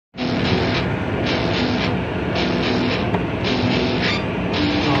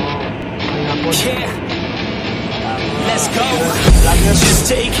Yeah, let's go. Just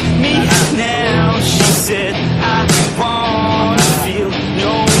take me now, she said. I wanna feel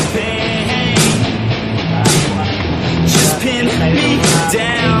no pain. Just pin me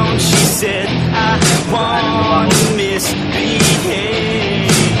down, she said. I wanna misbehave.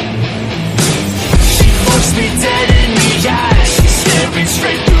 She looks me dead in the eyes, she's staring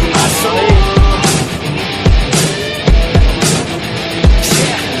straight through my soul.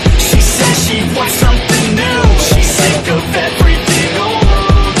 She wants something new, she's sick of everything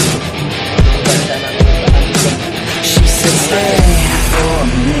old. She said stay for a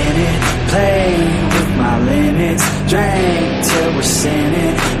minute, play with my limits, drink till we're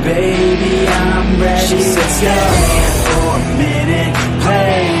sinning, baby I'm ready. She said stay for a minute,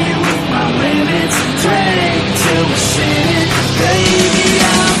 play with my limits, drink till we're sinning, baby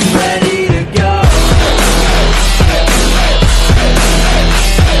I'm ready to go.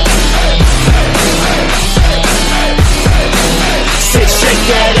 Shake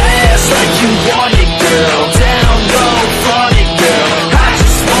that ass like you want it, girl. Down low, front it, girl. I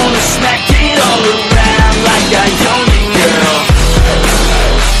just wanna smack it all around like I own it, girl.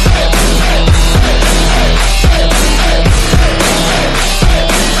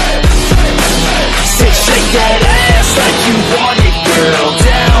 Say shake that ass like you want it, girl.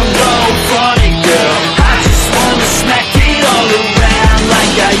 Down low, front it, girl. I just wanna smack it all around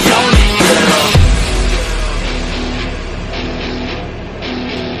like I own it, girl.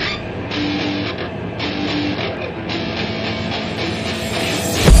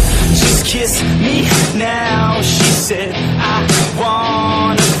 Kiss me now, she said. I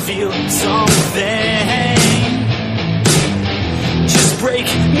wanna feel something. Just break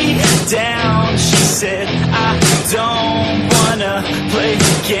me down, she said. I don't wanna play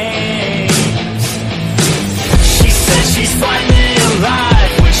games. She said she's finally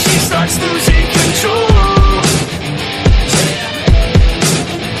alive when she starts losing control.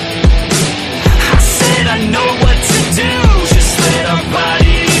 I said I know what to do, just let our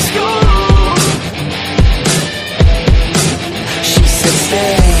bodies go.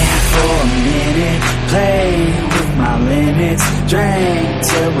 Stay for a minute, play with my limits, drink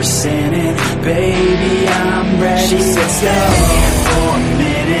till we're sinning, baby I'm ready. She said stay for a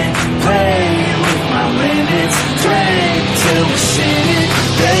minute, play with my limits, drink till we're sinning,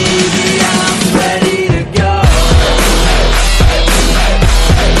 baby I'm ready to go.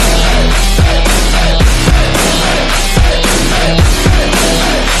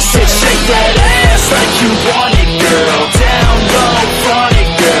 Said shake that ass like you want it, girl. Down low, front it,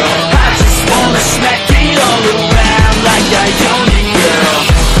 girl. I just wanna smack it all around like I own it, girl.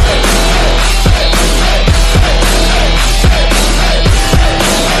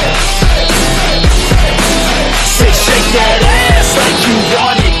 Say shake that ass like you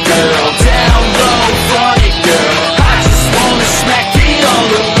want it, girl. Down low, front it, girl. I just wanna smack it all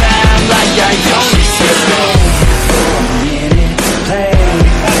around like I own it, girl. For a minute, play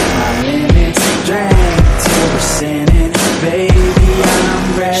with my limits, drink till we're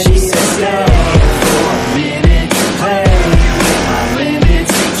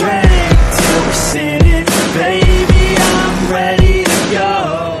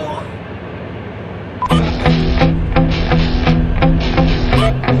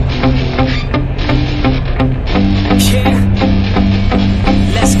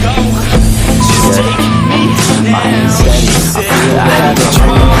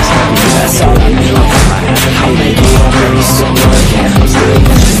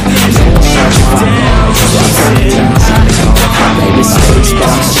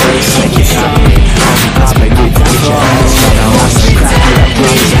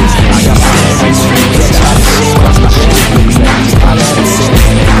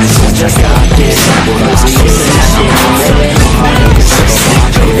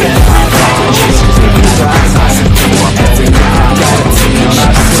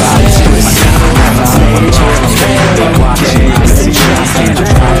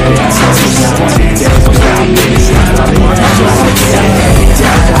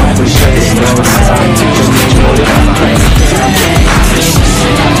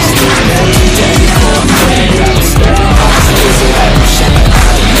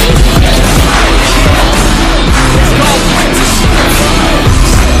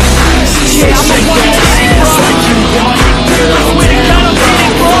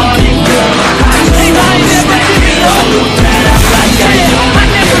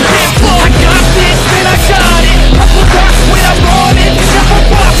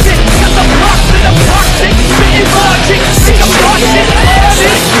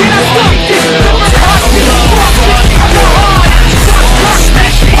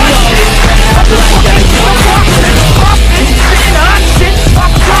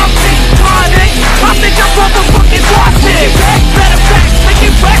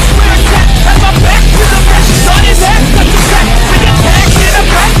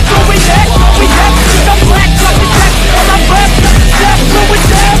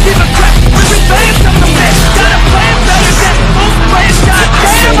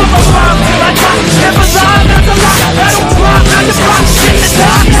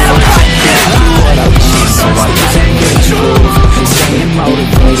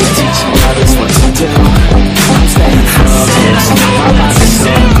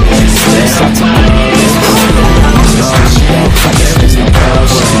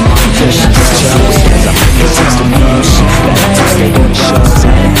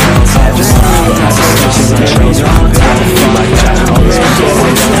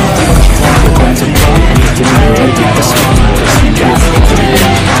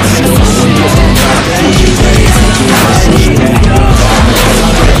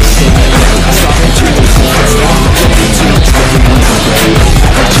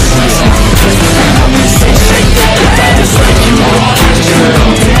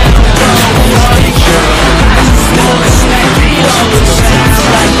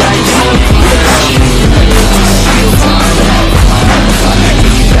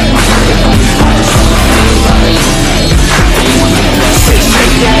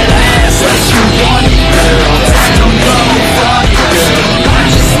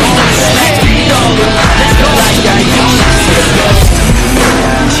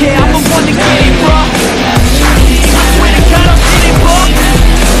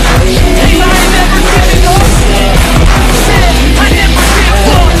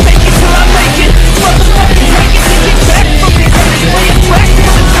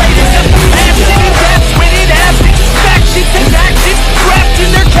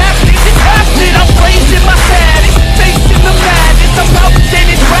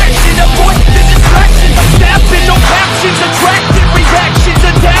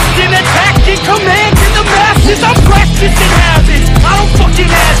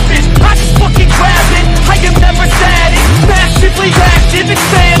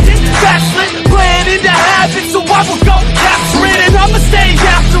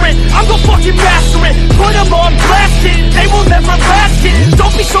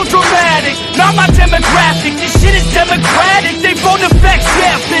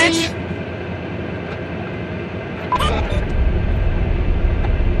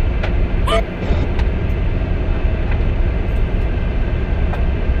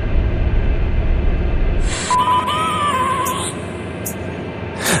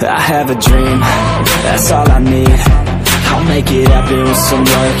I have a dream, that's all I need. I'll make it happen with some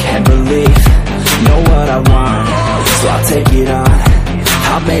work and belief. Know what I want, so I'll take it on.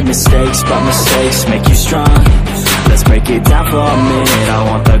 I've made mistakes, but mistakes make you strong. Let's break it down for a minute. I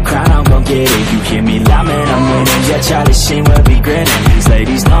want the crown, I'm gon' get it. You hear me loud, man, I'm winning. Yeah, Charlie Sheen will be grinning. These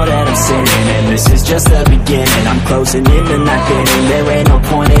ladies know that I'm sinning, and this is just the beginning. I'm closing in the night inning. There ain't no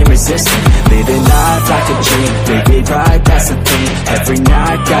point in resisting. Living life like a dream, big, big pride, that's the thing. Every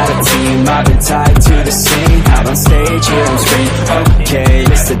night, got a team, I've been tied to the scene. Out on stage, here I'm scream. Okay,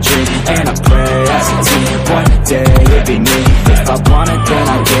 it's a dream, and I pray as a team. One day, it'll be me. If I want it, then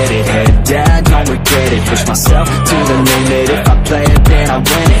I get it. Head down, don't regret it. Push myself to the limit. If I play it, then I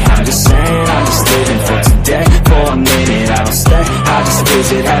win it. I'm just saying, I'm just living for today. For a minute, I don't stay, I just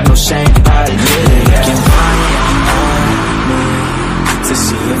visit. Have no shame, I admit it. They can find me to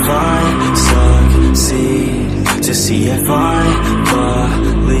see if I succeed, to see if I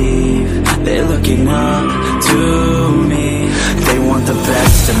believe. They're looking up to me. They want the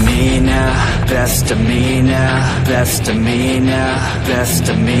best of me now, best of me now, best of me now, best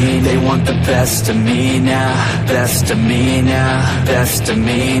of me. They want the best of me now, best of me now, best of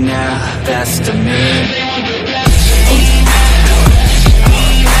me now, best of me.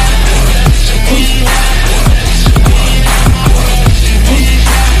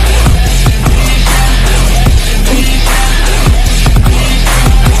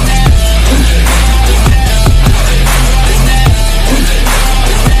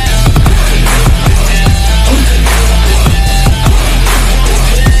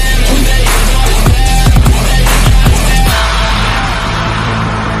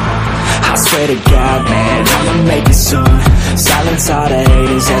 Swear to God, man, I'ma make it soon. Silence all the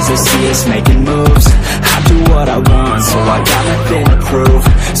haters as they see us making moves. I do what I want, so I got nothing to prove.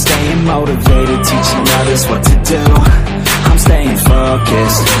 Staying motivated, teaching others what to do. I'm staying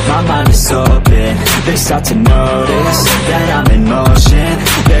focused, my mind is open. They start to notice that I'm in motion.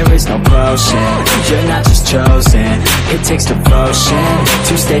 There is no potion, you're not just chosen. It takes devotion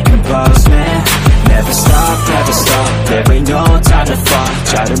to stay composed, man. Never stop, there ain't no time to fall.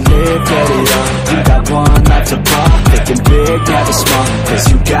 Try to live, get it up, you got one life to ball. Thinking big, never small, cause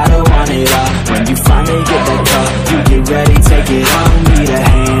you gotta want it all. When you finally get that call, you get ready, take it on. Need a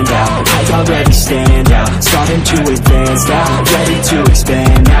handout, I already stand out. Starting to advance now, ready to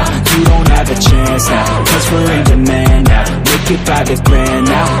expand now. You don't have a chance now, cause we're in demand now. Make it 5 grand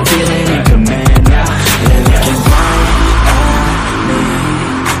now, feeling in command now. They're looking right at me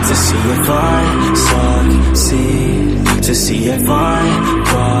to see if I succeed, to see if I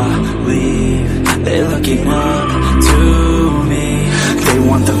believe. They're looking up to me. They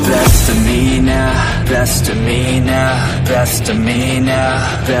want the best of me now, best of me now, best of me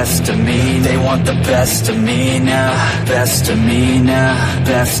now, best of me. They want the best of me now, best of me now,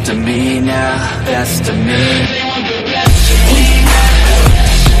 best of me now, best of me.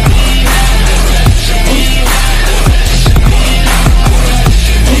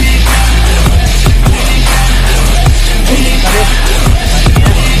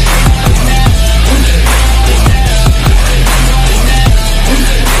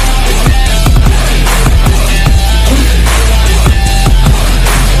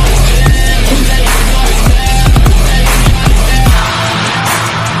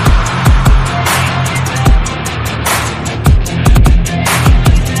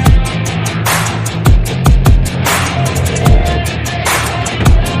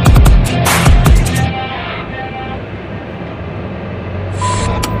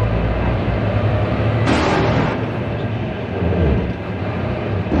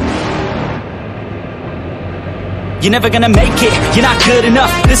 You're never gonna make it, you're not good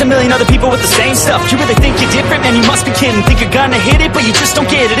enough. There's a million other people with the same stuff. You really think you're different? Man, you must be kidding. Think you're gonna hit it, but you just don't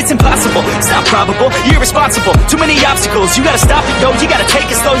get it. It's impossible, it's not probable, you're irresponsible. Too many obstacles, you gotta stop it, yo. You gotta take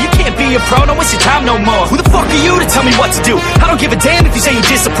it slow, you can't be a pro. Don't waste your time no more. Who the fuck are you to tell me what to do? I don't give a damn if you say you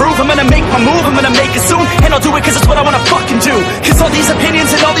disapprove. I'm gonna make my move, I'm gonna make it soon. And I'll do it cause it's what I wanna fucking do. Cause all these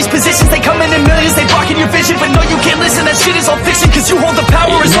opinions and all these positions, they come in millions, they blocking your vision. But no, you can't listen, that shit is all fiction. Cause you hold the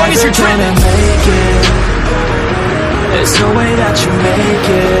power as long as you're driven. There's no way that you make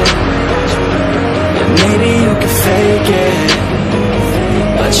it. And maybe you can fake it,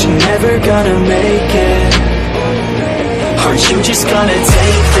 but you're never gonna make it. Aren't you just gonna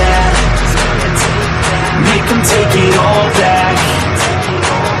take that? Make them take it all back.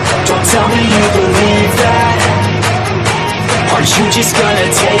 Don't tell me you believe that. Aren't you just gonna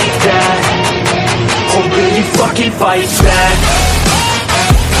take that? Or will you fucking fight back?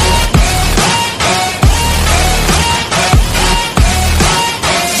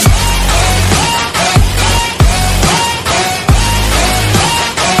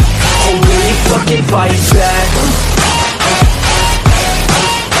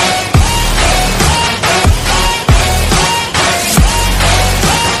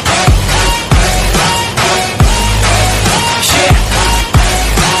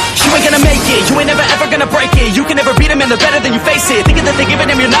 can never beat them, and they're better than you face it. Thinking that they give a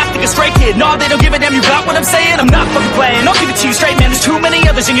damn, you're not, think a stray kid. No, they don't give a damn, you got what I'm saying? I'm not fucking playing, I'll give it to you straight, man. There's too many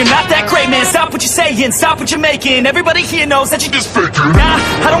others and you're not that great, man. Stop what you're saying, stop what you're making. Everybody here knows that you just faking. Nah,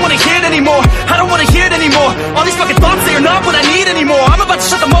 I don't wanna hear it anymore, I don't wanna hear it anymore. All these fucking thoughts, they are not what I need anymore. I'm about to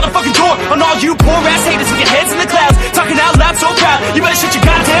shut the motherfucking door on all you poor ass haters with your heads in the clouds, talking out loud so proud. You better shut your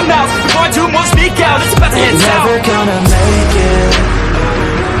goddamn mouth before I do more, speak out. It's about to head south. You're never gonna make it,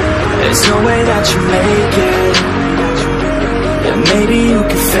 there's no way that you make it. Yeah, maybe you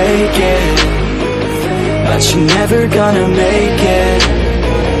can fake it, but you're never gonna make it.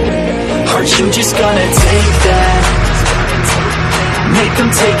 Aren't you just gonna take that, make them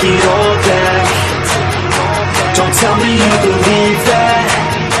take it all back? Don't tell me you believe that.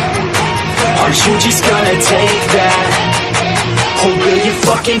 Aren't you just gonna take that, or will you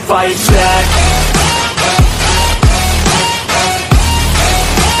fucking fight back?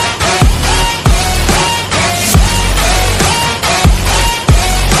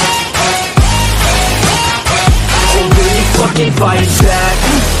 Fucking fight back.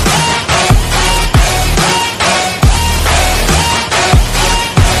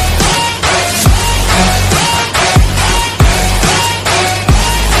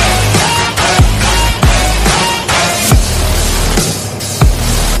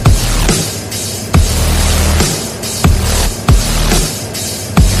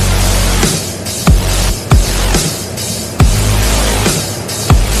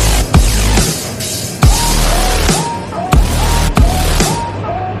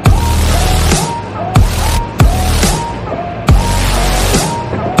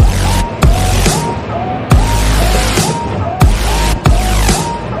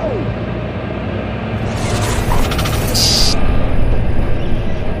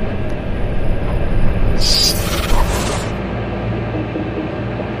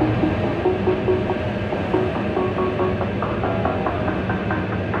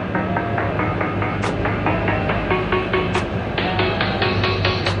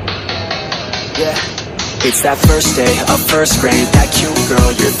 It's that first day of first grade, that cute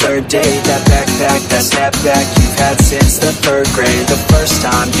girl, your third date, that backpack, that snapback you've had since the third grade. The first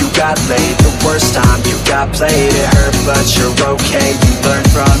time you got laid, the worst time you got played. It hurt but you're okay, you learn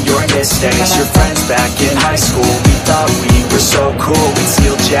from your mistakes. Your friends back in high school, we thought we were so cool. We'd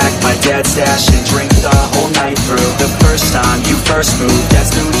steal Jack, my dad's stash, and drink the whole night through. The first time you first moved,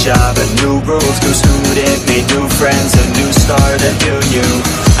 that's new job, a new rules, new student, made new friends, a new start, a new you.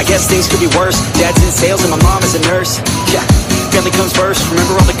 I guess things could be worse. Dad's in sales and my mom is a nurse. Yeah, family comes first.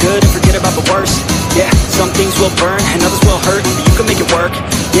 Remember all the good and forget about the worst. Yeah, some things will burn and others will hurt, but you can make it work.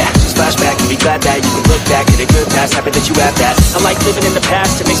 Yeah, just flashback and be glad that you can look back at a good past. Happy that you have that. I like living in the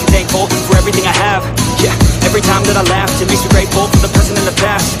past. It makes me thankful for everything I have. Yeah, every time that I laugh, it makes me grateful for the person in the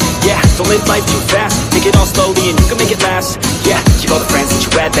past. Yeah, don't live life too fast. Take it all slowly and you can make it last. Yeah, keep all the friends that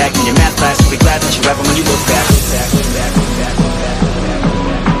you had back in your math class. Be glad that you have them when you look back.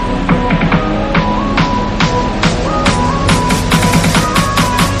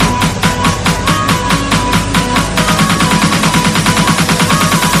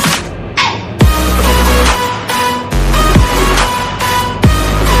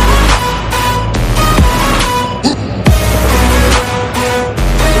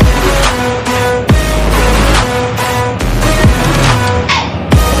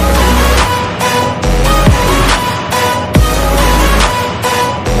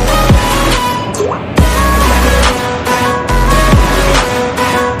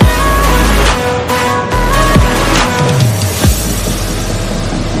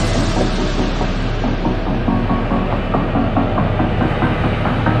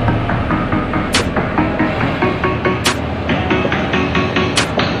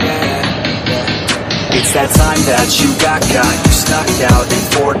 It's that time that you got, you snuck out and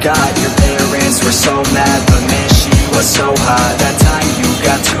forgot. Your parents were so mad, but man, she was so hot. That time you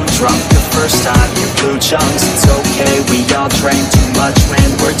got too drunk, the first time you blew chunks. It's okay, we all drank too much when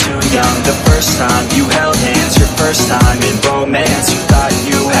we're too young. The first time you held hands, your first time in romance. You thought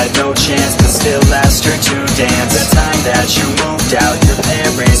you had no chance, but still asked her to dance. The time that you moved out, your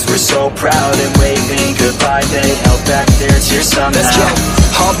parents were so proud, and waving goodbye, they held back their tears somehow. That's true.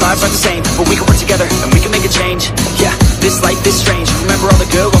 All lives are the same, but we can work together and we can make a change. Yeah, this life is strange. Remember all the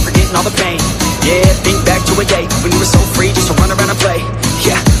good while forgetting all the pain. Yeah, think back to a day when you were so free just to run around and play.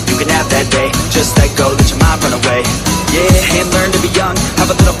 Yeah, you can have that day, just let go, let your mind run away. Yeah, and learn to be young, have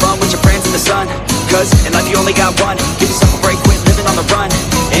a little fun with your friends in the sun. Cause in life you only got one, give yourself a break, quit living on the run.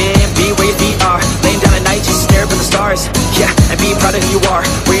 And be where your feet are, laying down at night just stare up at the stars. Yeah, and be proud of who you are,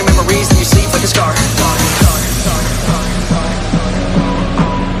 wear your memories and you sleep like a scar.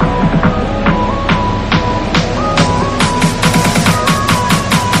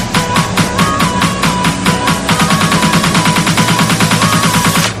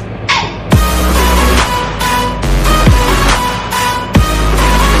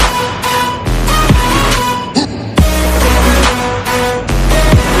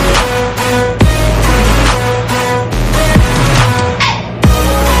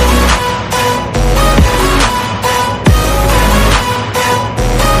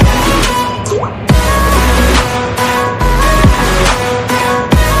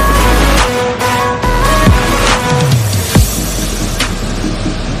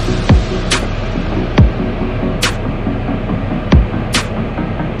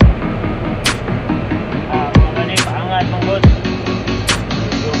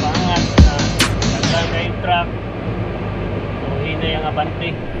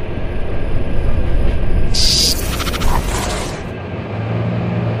 abante.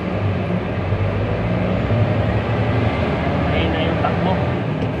 Ayun na yung takbo.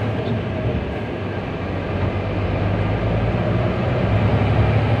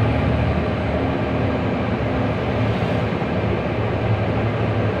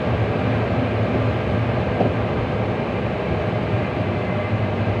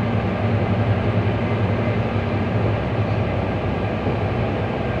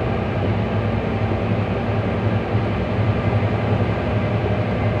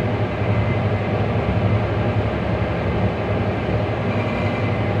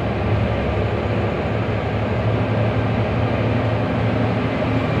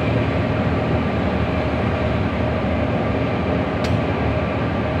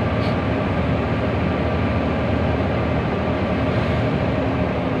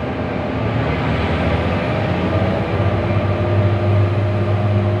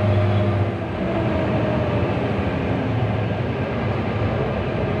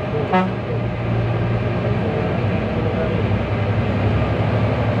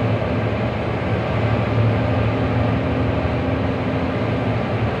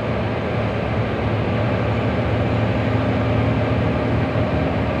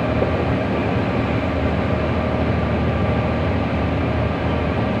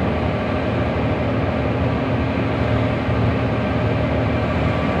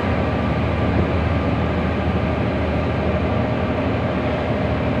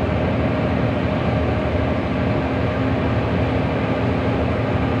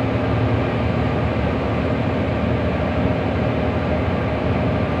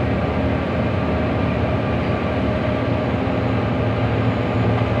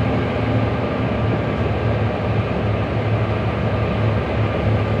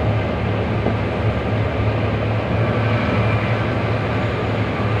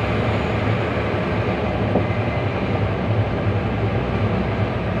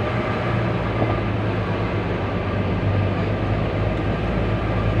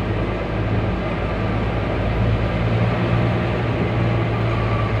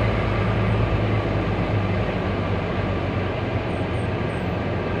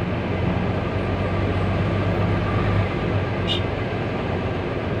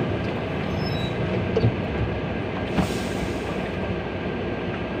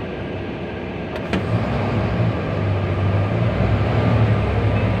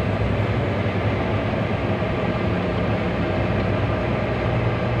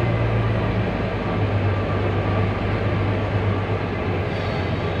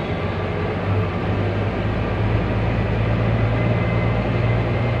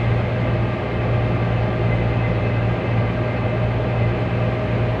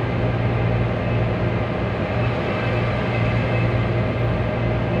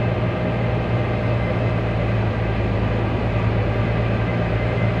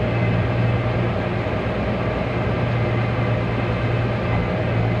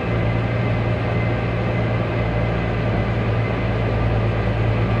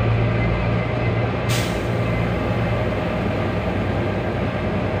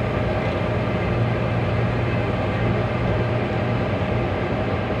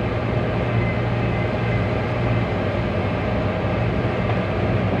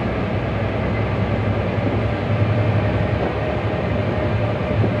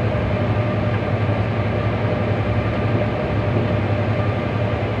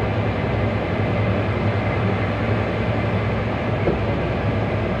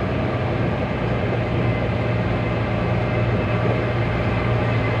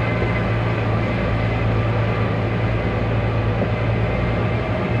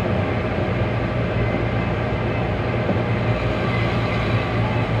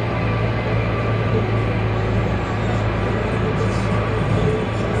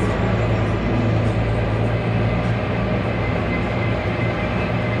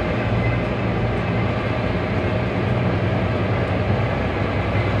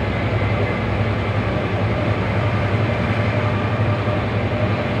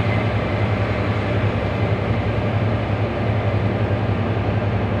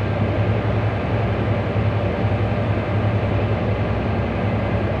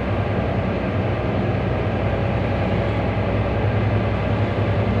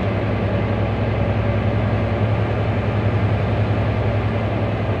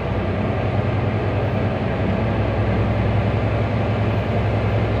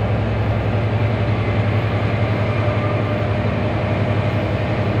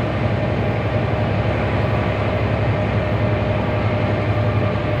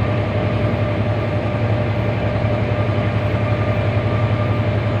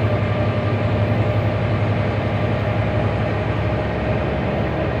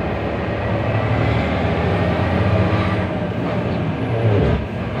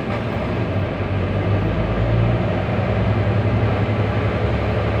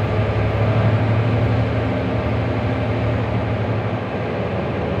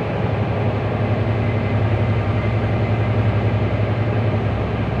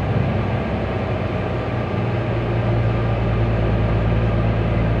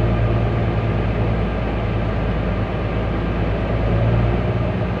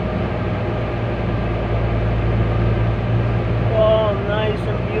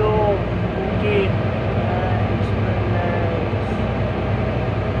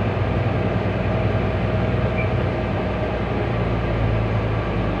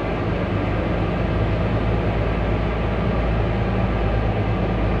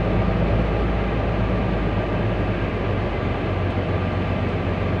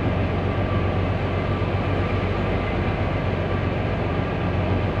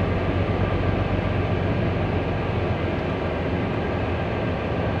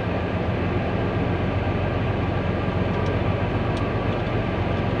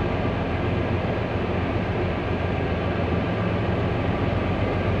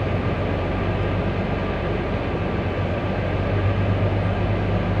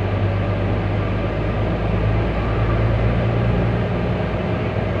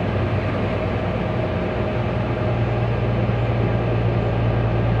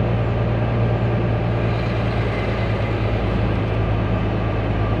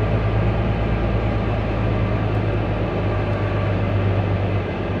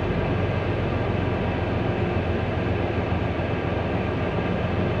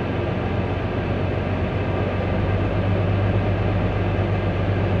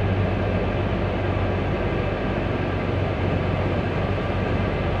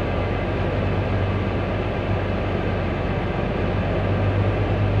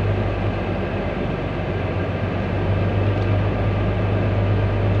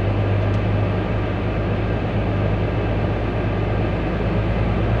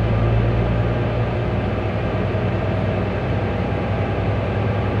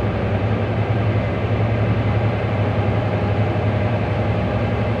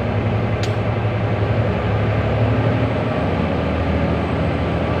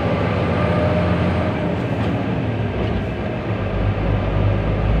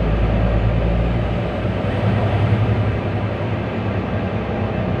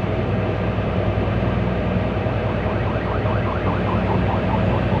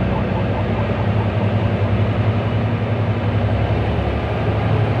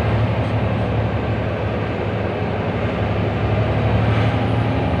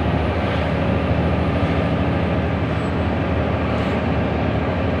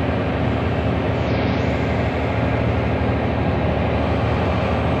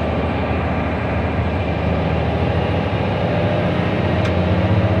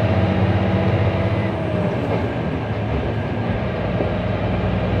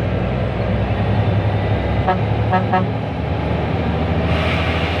 Bye.